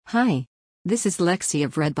Hi. This is Lexi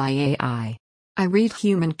of Read by AI. I read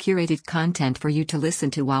human curated content for you to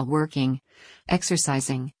listen to while working,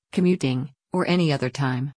 exercising, commuting, or any other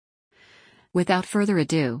time. Without further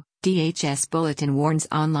ado, DHS Bulletin warns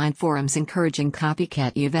online forums encouraging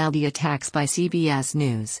copycat Uvalde attacks by CBS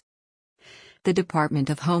News. The Department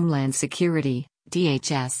of Homeland Security,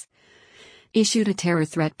 DHS, issued a terror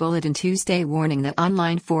threat bulletin Tuesday warning that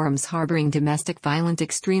online forums harboring domestic violent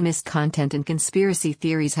extremist content and conspiracy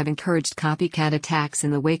theories have encouraged copycat attacks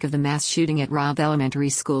in the wake of the mass shooting at Robb Elementary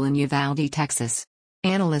School in Uvalde, Texas.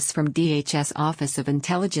 Analysts from DHS Office of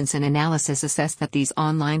Intelligence and Analysis assess that these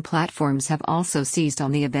online platforms have also seized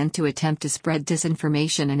on the event to attempt to spread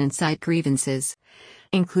disinformation and incite grievances,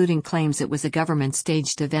 including claims it was a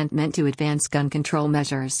government-staged event meant to advance gun control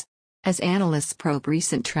measures. As analysts probe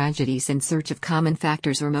recent tragedies in search of common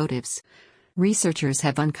factors or motives, researchers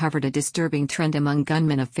have uncovered a disturbing trend among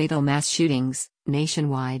gunmen of fatal mass shootings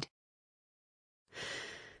nationwide.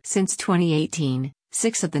 Since 2018,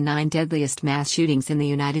 6 of the 9 deadliest mass shootings in the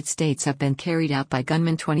United States have been carried out by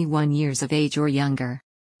gunmen 21 years of age or younger.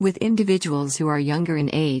 With individuals who are younger in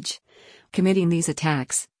age committing these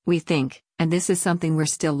attacks, we think, and this is something we're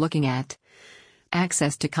still looking at,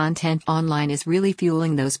 access to content online is really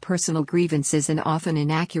fueling those personal grievances and often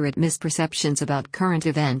inaccurate misperceptions about current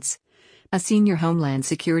events, a senior Homeland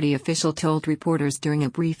Security official told reporters during a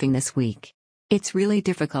briefing this week. It's really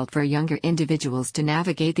difficult for younger individuals to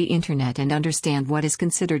navigate the internet and understand what is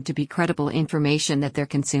considered to be credible information that they're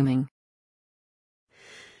consuming.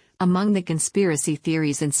 Among the conspiracy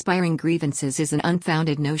theories inspiring grievances is an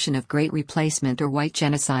unfounded notion of great replacement or white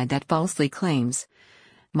genocide that falsely claims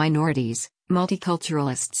minorities,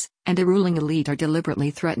 multiculturalists, and a ruling elite are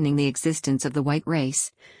deliberately threatening the existence of the white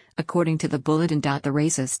race, according to the bulletin. The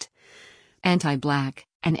racist, anti-black,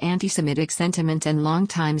 and anti-Semitic sentiment and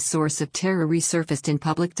longtime source of terror resurfaced in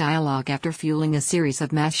public dialogue after fueling a series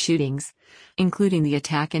of mass shootings, including the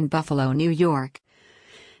attack in Buffalo, New York,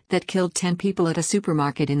 that killed 10 people at a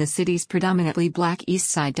supermarket in the city's predominantly black East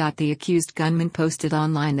Side. The accused gunman posted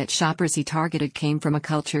online that shoppers he targeted came from a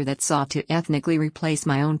culture that sought to ethnically replace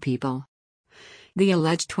my own people. The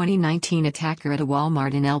alleged 2019 attacker at a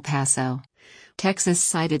Walmart in El Paso, Texas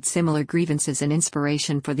cited similar grievances and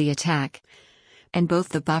inspiration for the attack, and both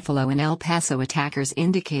the Buffalo and El Paso attackers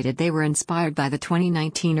indicated they were inspired by the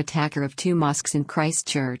 2019 attacker of 2 mosques in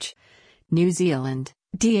Christchurch, New Zealand.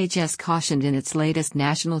 DHS cautioned in its latest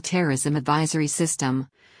National Terrorism Advisory System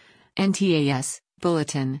 (NTAS)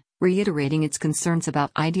 bulletin, reiterating its concerns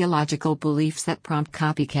about ideological beliefs that prompt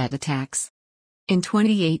copycat attacks. In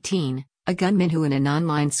 2018, a gunman who in an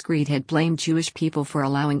online screed had blamed Jewish people for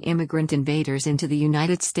allowing immigrant invaders into the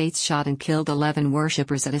United States shot and killed 11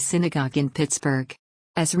 worshippers at a synagogue in Pittsburgh.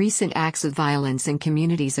 As recent acts of violence in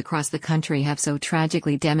communities across the country have so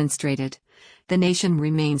tragically demonstrated, the nation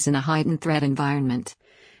remains in a heightened threat environment,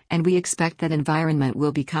 and we expect that environment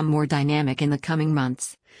will become more dynamic in the coming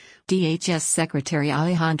months, DHS Secretary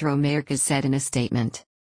Alejandro Mayorkas said in a statement.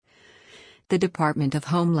 The Department of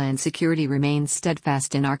Homeland Security remains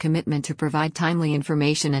steadfast in our commitment to provide timely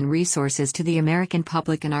information and resources to the American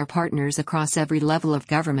public and our partners across every level of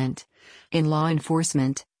government, in law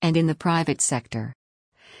enforcement, and in the private sector.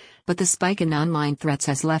 But the spike in online threats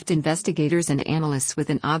has left investigators and analysts with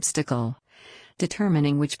an obstacle,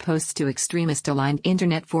 determining which posts to extremist-aligned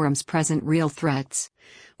internet forums present real threats,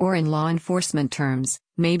 or in law enforcement terms,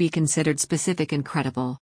 may be considered specific and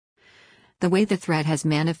credible. The way the threat has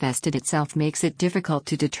manifested itself makes it difficult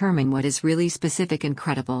to determine what is really specific and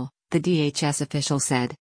credible, the DHS official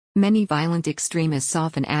said. Many violent extremists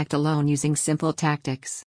often act alone using simple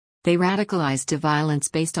tactics. They radicalize to violence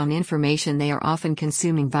based on information they are often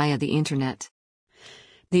consuming via the internet.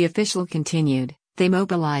 The official continued, they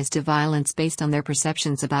mobilize to violence based on their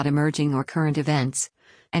perceptions about emerging or current events,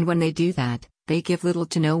 and when they do that, they give little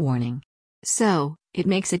to no warning. So, it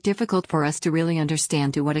makes it difficult for us to really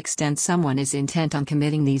understand to what extent someone is intent on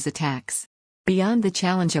committing these attacks. Beyond the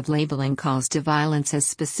challenge of labeling calls to violence as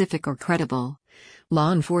specific or credible,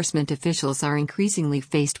 law enforcement officials are increasingly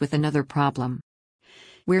faced with another problem.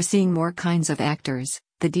 We're seeing more kinds of actors,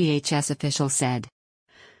 the DHS official said.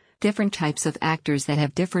 Different types of actors that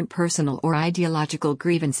have different personal or ideological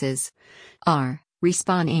grievances are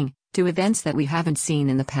responding to events that we haven't seen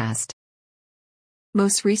in the past.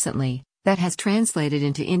 Most recently, that has translated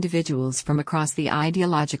into individuals from across the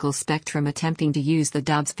ideological spectrum attempting to use the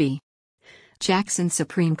Dobbs v. Jackson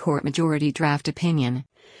Supreme Court majority draft opinion,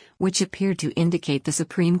 which appeared to indicate the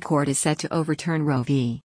Supreme Court is set to overturn Roe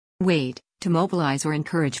v. Wade, to mobilize or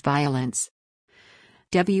encourage violence.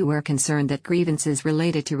 We're concerned that grievances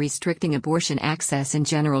related to restricting abortion access in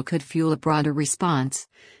general could fuel a broader response,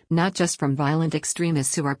 not just from violent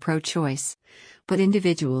extremists who are pro-choice, but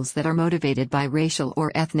individuals that are motivated by racial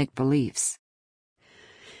or ethnic beliefs,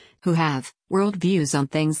 who have worldviews on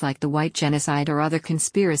things like the white genocide or other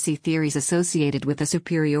conspiracy theories associated with the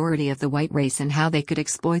superiority of the white race and how they could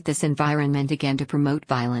exploit this environment again to promote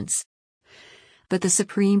violence. But the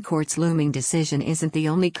Supreme Court's looming decision isn't the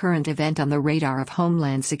only current event on the radar of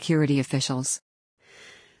Homeland Security officials.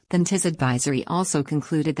 The NTIS advisory also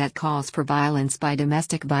concluded that calls for violence by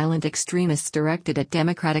domestic violent extremists directed at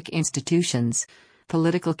democratic institutions,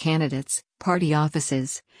 political candidates, party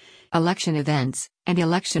offices, election events, and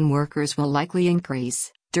election workers will likely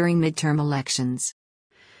increase during midterm elections.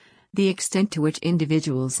 The extent to which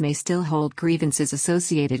individuals may still hold grievances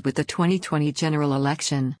associated with the 2020 general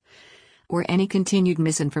election, or any continued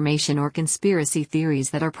misinformation or conspiracy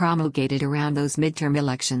theories that are promulgated around those midterm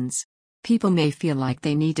elections. People may feel like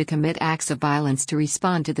they need to commit acts of violence to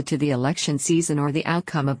respond to the election season or the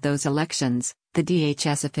outcome of those elections, the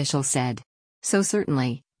DHS official said. So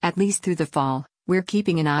certainly, at least through the fall, we're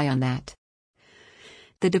keeping an eye on that.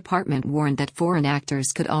 The department warned that foreign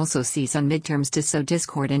actors could also seize on midterms to sow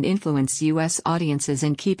discord and influence U.S. audiences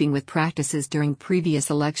in keeping with practices during previous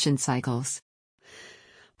election cycles.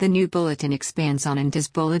 The new bulletin expands on an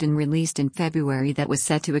NTIS bulletin released in February that was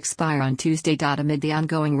set to expire on Tuesday. Amid the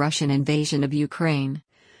ongoing Russian invasion of Ukraine,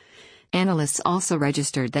 analysts also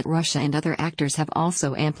registered that Russia and other actors have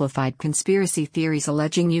also amplified conspiracy theories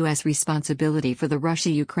alleging U.S. responsibility for the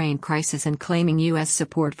Russia-Ukraine crisis and claiming U.S.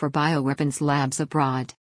 support for bioweapons labs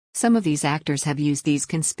abroad. Some of these actors have used these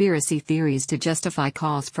conspiracy theories to justify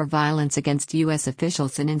calls for violence against U.S.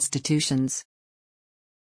 officials and institutions.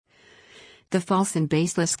 The false and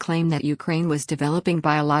baseless claim that Ukraine was developing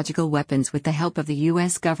biological weapons with the help of the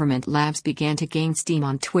U.S. government labs began to gain steam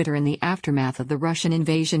on Twitter in the aftermath of the Russian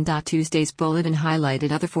invasion. Tuesday's bulletin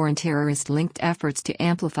highlighted other foreign terrorist-linked efforts to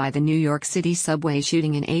amplify the New York City subway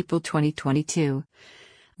shooting in April 2022,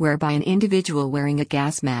 whereby an individual wearing a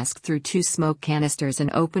gas mask threw 2 smoke canisters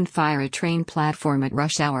and opened fire at a train platform at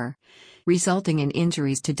rush hour, resulting in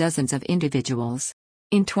injuries to dozens of individuals.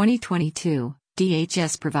 In 2022,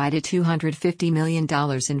 DHS provided $250 million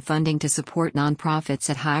in funding to support nonprofits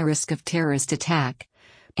at high risk of terrorist attack,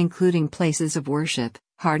 including places of worship,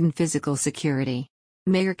 hardened physical security.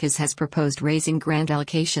 Mayorkas has proposed raising grant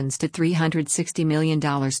allocations to $360 million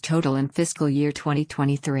total in fiscal year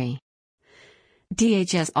 2023.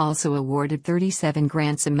 DHS also awarded 37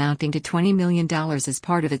 grants amounting to $20 million as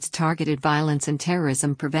part of its Targeted Violence and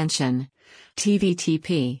Terrorism Prevention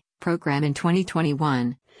 (TVTP) program in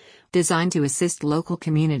 2021. Designed to assist local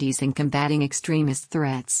communities in combating extremist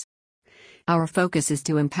threats. Our focus is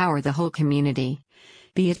to empower the whole community,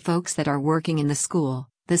 be it folks that are working in the school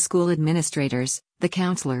administrators, the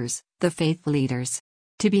counselors, the faith leaders,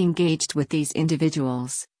 to be engaged with these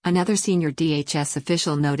individuals, another senior DHS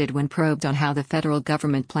official noted when probed on how the federal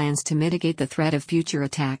government plans to mitigate the threat of future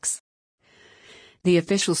attacks. The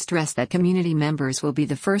official stressed that community members will be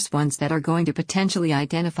the first ones that are going to potentially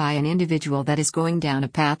identify an individual that is going down a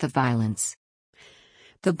path of violence.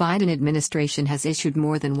 The Biden administration has issued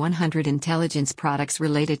more than 100 intelligence products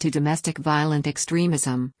related to domestic violent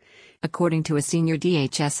extremism, according to a senior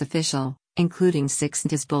DHS official, including 6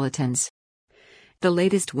 NTIS bulletins. The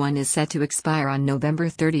latest one is set to expire on November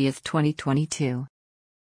 30, 2022.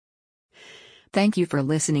 Thank you for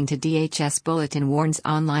listening to DHS Bulletin warns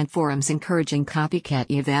online forums encouraging copycat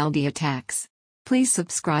Uvalde attacks. Please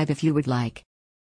subscribe if you would like.